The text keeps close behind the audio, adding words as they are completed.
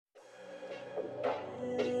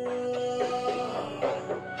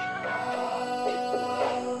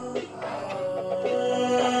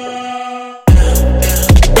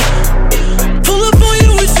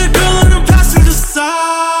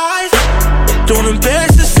Don't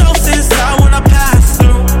embarrass yourself inside when I pass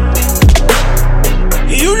through.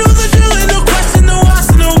 You know the drill, ain't no question, no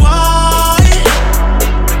ask, no why.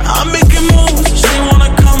 I'm making moves, she wanna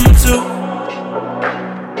come too.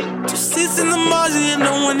 Two seats in the margin, you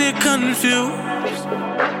know when you're confused.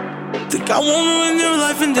 Think I wanna ruin your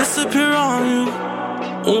life and disappear on you.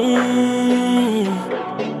 Ooh,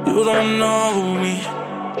 you don't know me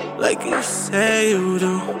like you say you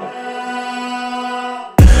do.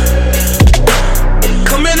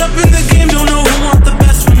 Coming up in the game, don't know who want the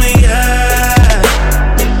best for me,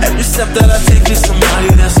 yeah. Every step that I take is somebody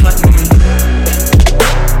that's like me.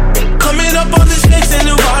 Coming up on the stakes, ain't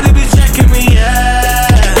nobody be checking me,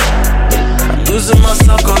 yeah. I'm losing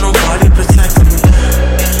myself, got nobody protecting me.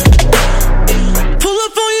 Pull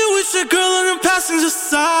up on you with your girl on the passenger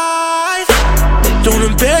side. Don't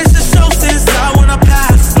embarrass yourself inside when I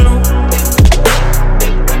pass through.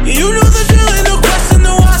 You know the drill, ain't no question,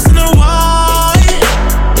 no ask, no why.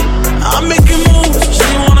 I'm making moves, she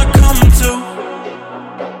wanna come too.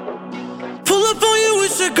 Pull up on you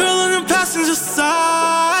with your girl on the passenger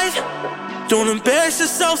side. Don't embarrass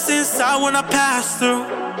yourself inside when I pass through.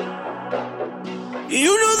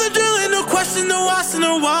 You know the drill, ain't no question, no ask,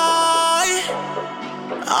 no why.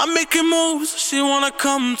 I'm making moves, she wanna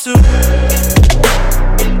come too.